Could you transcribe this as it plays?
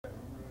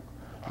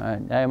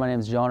Hey, my name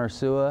is John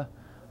Orsua.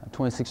 I'm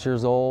 26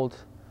 years old,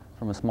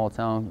 from a small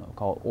town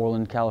called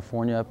Orland,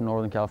 California, up in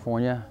Northern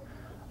California.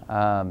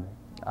 I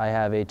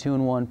have a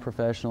 2-1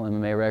 professional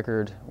MMA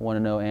record,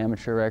 1-0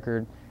 amateur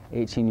record,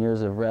 18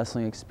 years of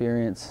wrestling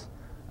experience,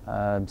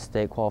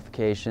 state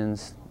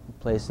qualifications,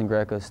 placed in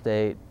Greco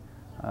State,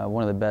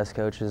 one of the best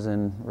coaches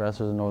and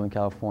wrestlers in Northern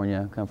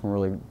California, come from a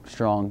really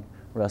strong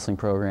wrestling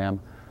program.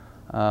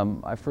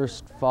 I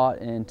first fought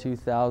in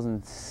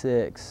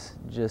 2006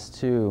 just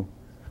to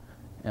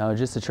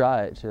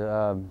try it,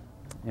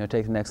 to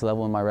take the next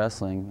level in my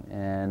wrestling,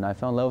 and I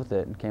fell in love with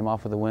it and came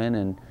off with a win,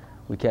 and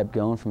we kept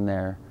going from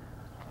there.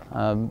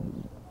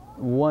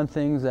 One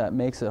thing that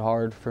makes it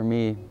hard for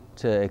me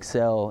to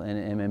excel in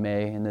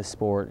MMA in this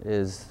sport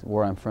is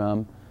where I'm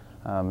from.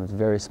 It's a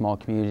very small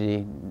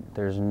community.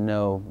 There's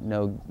no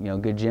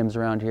good gyms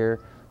around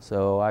here,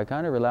 so I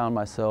kind of rely on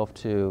myself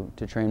to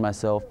train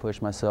myself,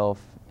 push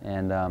myself,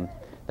 and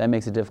that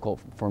makes it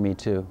difficult for me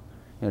too,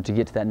 to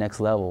get to that next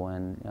level.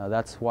 And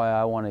that's why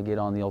I want to get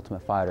on The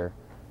Ultimate Fighter.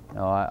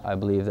 I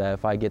believe that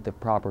if I get the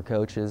proper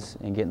coaches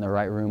and get in the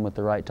right room with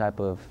the right type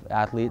of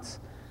athletes,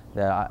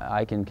 that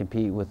I can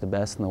compete with the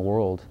best in the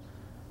world.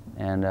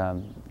 And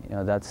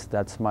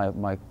that's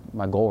my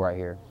goal right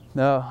here.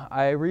 No,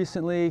 I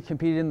recently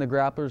competed in the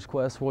Grappler's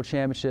Quest World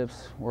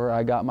Championships, where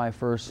I got my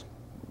first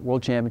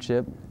World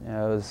Championship. It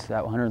was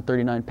at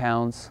 139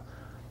 pounds.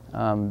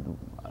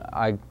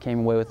 I came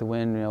away with the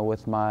win,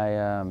 with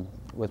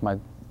my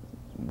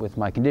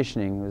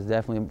conditioning. It was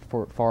definitely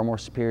far more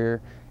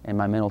superior, and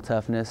my mental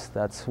toughness.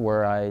 That's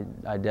where I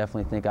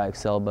definitely think I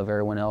excel above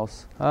everyone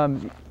else.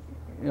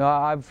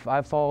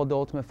 I've followed The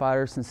Ultimate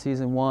Fighter since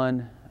season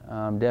 1.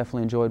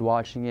 Definitely enjoyed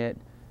watching it.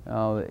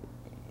 The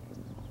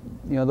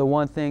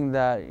one thing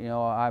that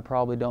I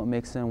probably don't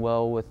mix in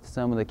well with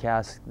some of the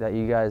cast that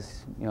you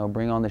guys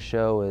bring on the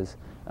show is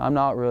I'm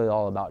not really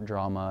all about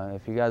drama.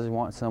 If you guys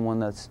want someone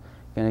that's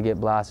going to get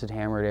blasted,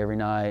 hammered every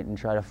night and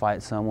try to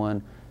fight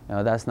someone,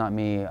 that's not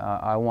me.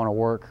 I want to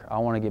work. I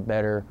want to get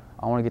better.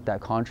 I want to get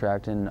that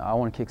contract, and I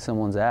want to kick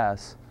someone's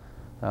ass.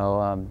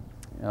 So,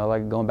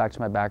 like going back to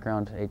my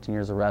background, 18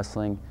 years of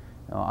wrestling,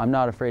 I'm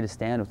not afraid to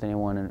stand with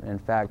anyone. In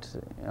fact,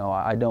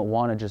 I don't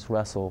want to just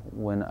wrestle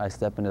when I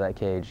step into that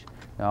cage.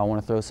 I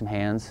want to throw some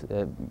hands.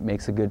 It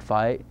makes a good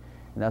fight,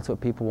 and that's what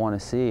people want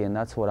to see, and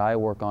that's what I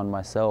work on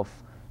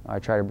myself. I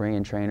try to bring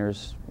in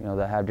trainers,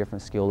 that have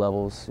different skill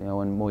levels,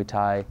 in Muay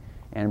Thai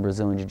and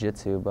Brazilian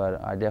Jiu-Jitsu, but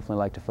I definitely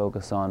like to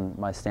focus on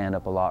my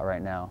stand-up a lot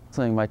right now.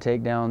 So my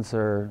takedowns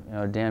are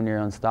damn near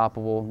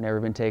unstoppable. Never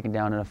been taken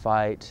down in a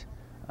fight.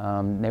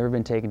 Never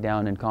been taken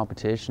down in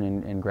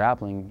competition in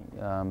grappling,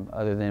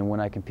 other than when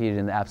I competed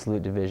in the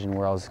absolute division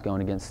where I was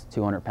going against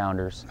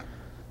 200-pounders.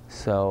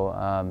 So,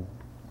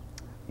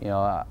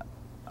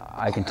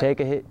 I can take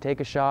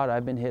a shot.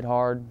 I've been hit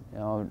hard,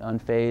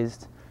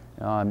 unfazed.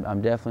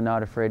 I'm definitely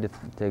not afraid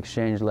to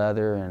exchange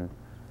leather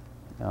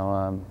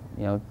and,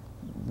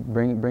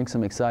 bring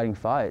some exciting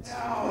fights.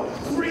 Now,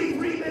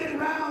 3-minute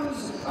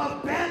rounds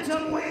of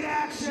bantamweight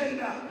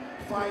action.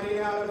 Fighting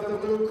out of the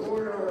blue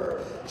corner,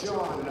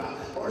 John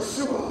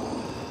Orsua.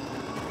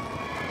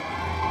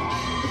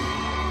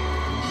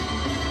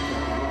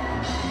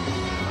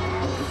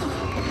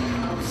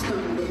 I was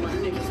standing with my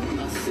niggas when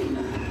I seen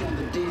her on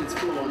the dance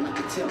floor, and I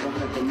could tell by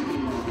her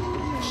demeanor.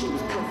 She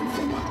was perfect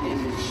for my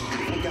image.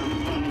 I got me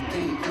running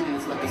game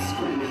plans like a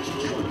scrimmage.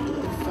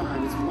 Jordan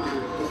fine as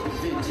wine,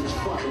 vintage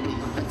quality.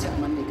 I tapped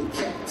my nigga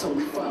Cat, told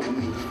him follow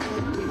me.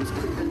 We was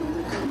creeping on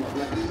the come up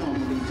like we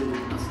normally do.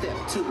 I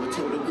stepped to her,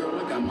 told the girl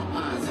I got my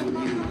eyes on you.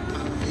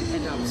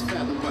 And I was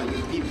fathomed by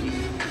your beauty.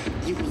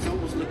 You was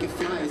almost looking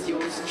fly as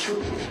yours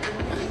true.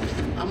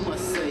 I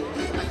must say,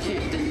 I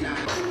can't deny.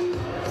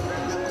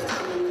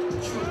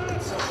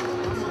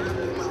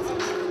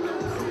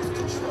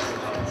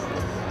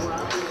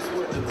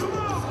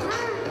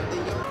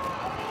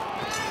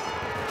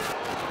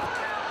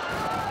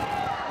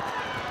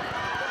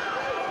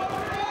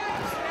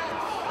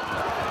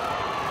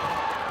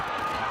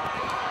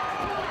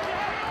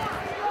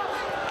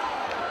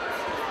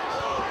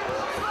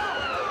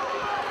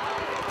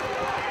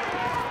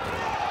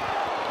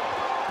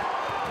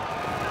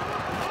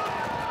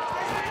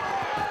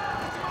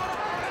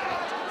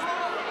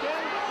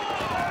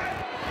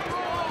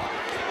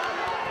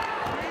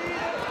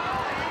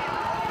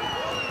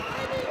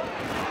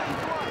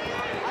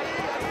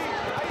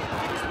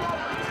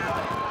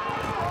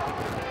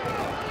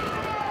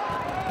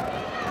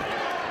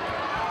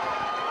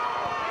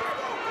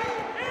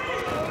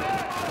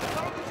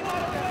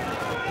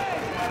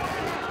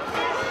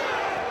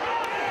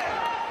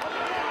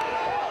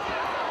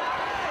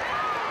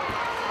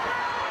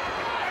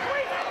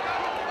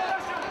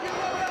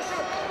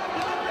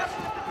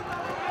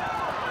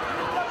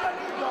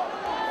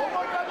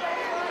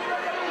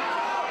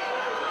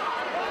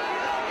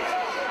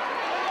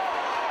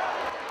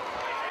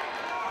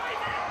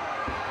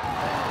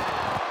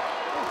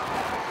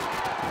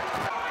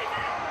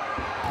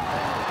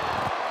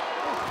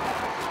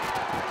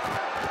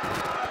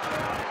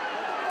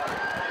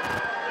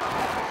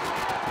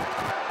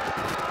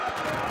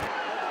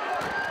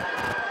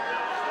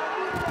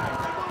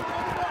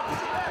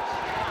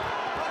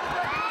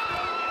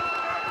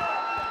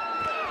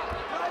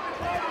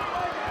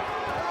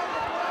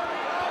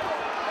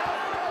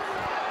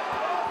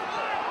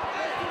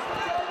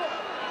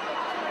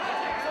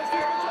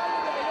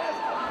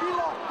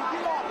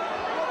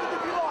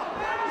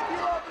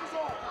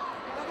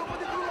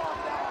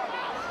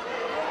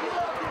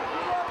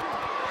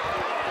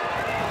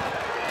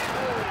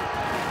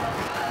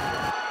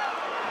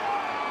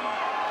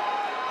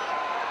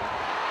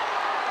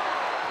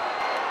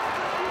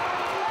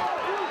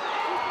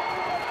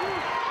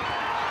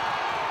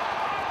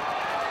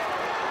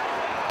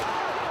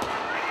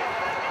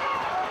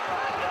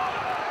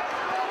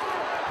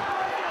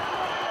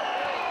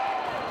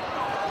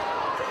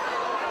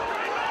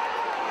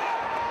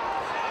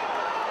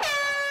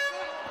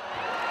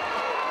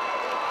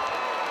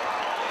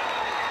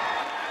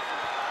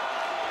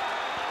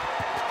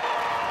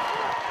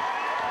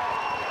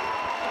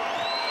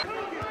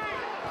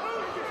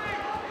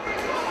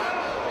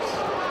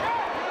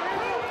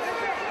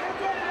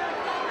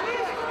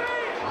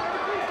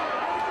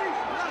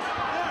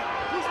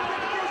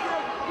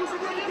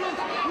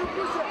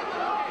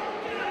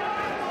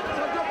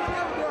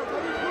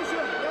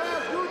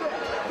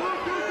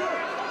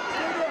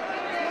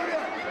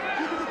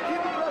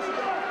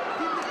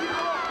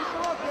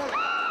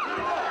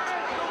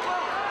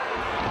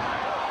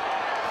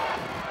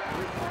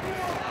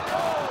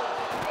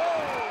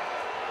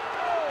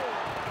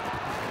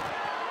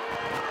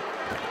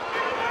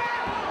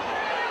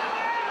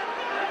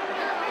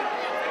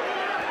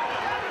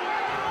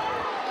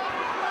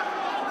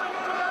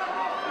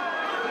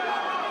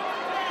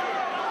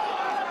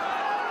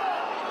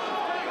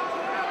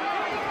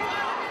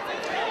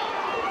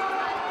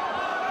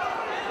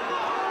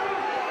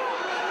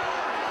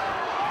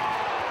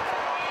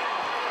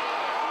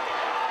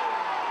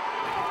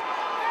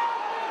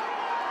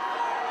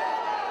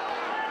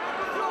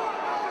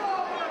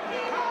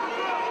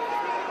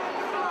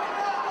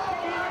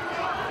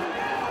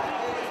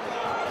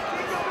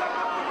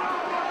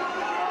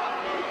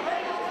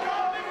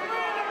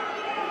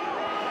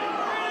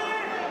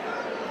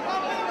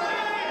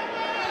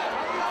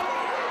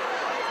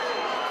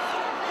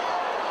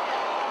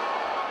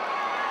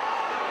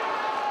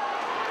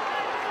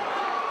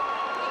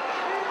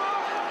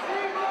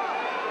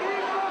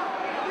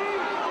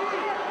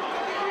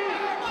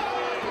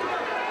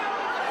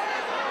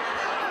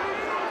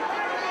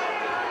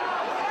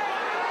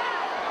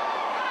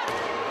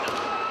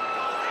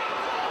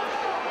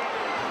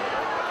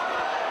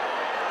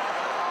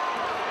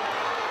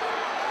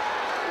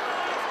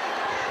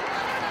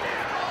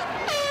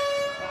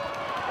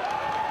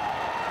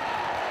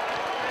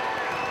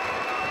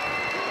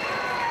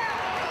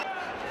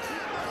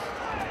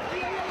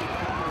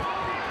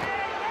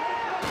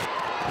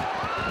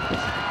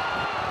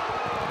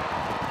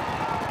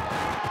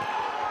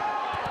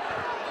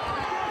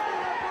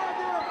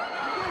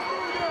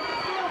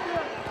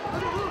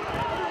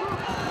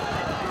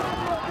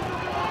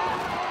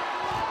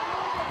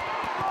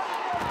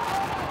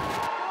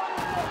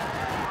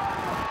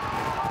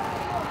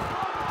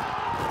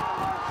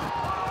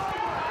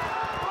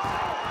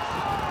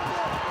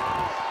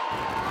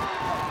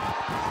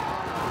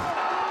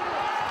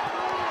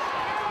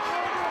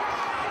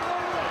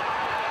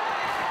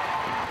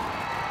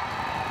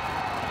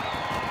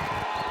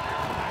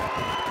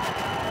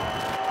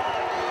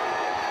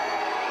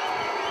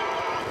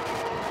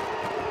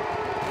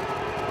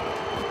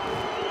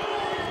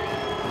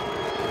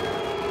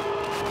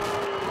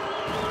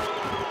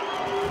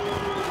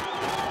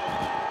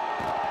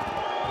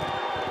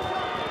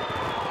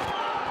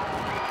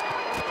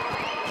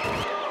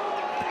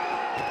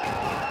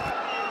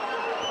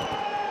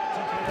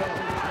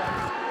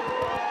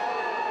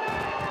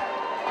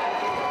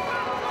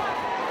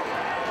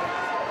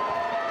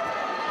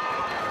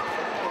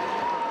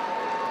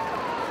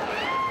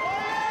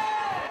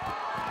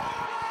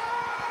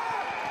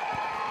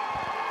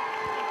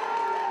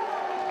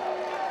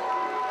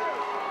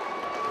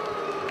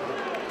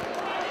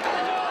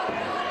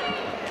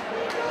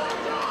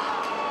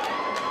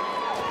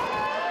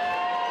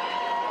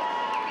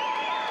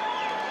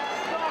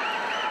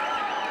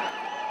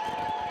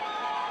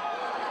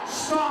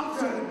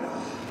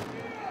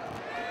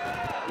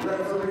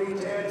 Referee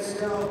Dan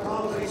Snell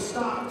calls a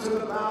stop to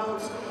the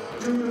bout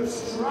due to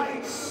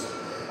strikes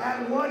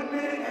at 1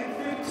 minute and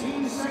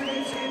 15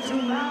 seconds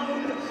into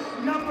round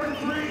number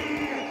 3.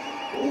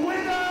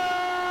 Winner,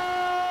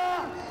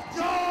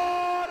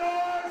 John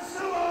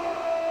Orsua!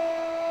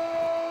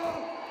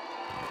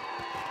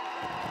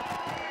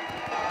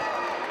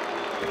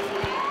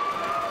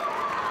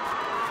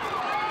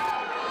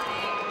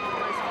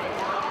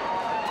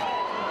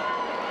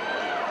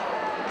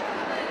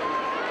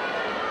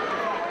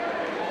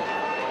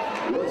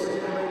 Once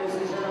again, ladies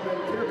and gentlemen,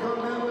 Beer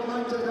Cone Man would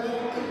like to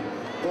thank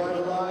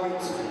Bud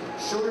Light,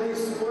 Shorty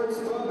Sport.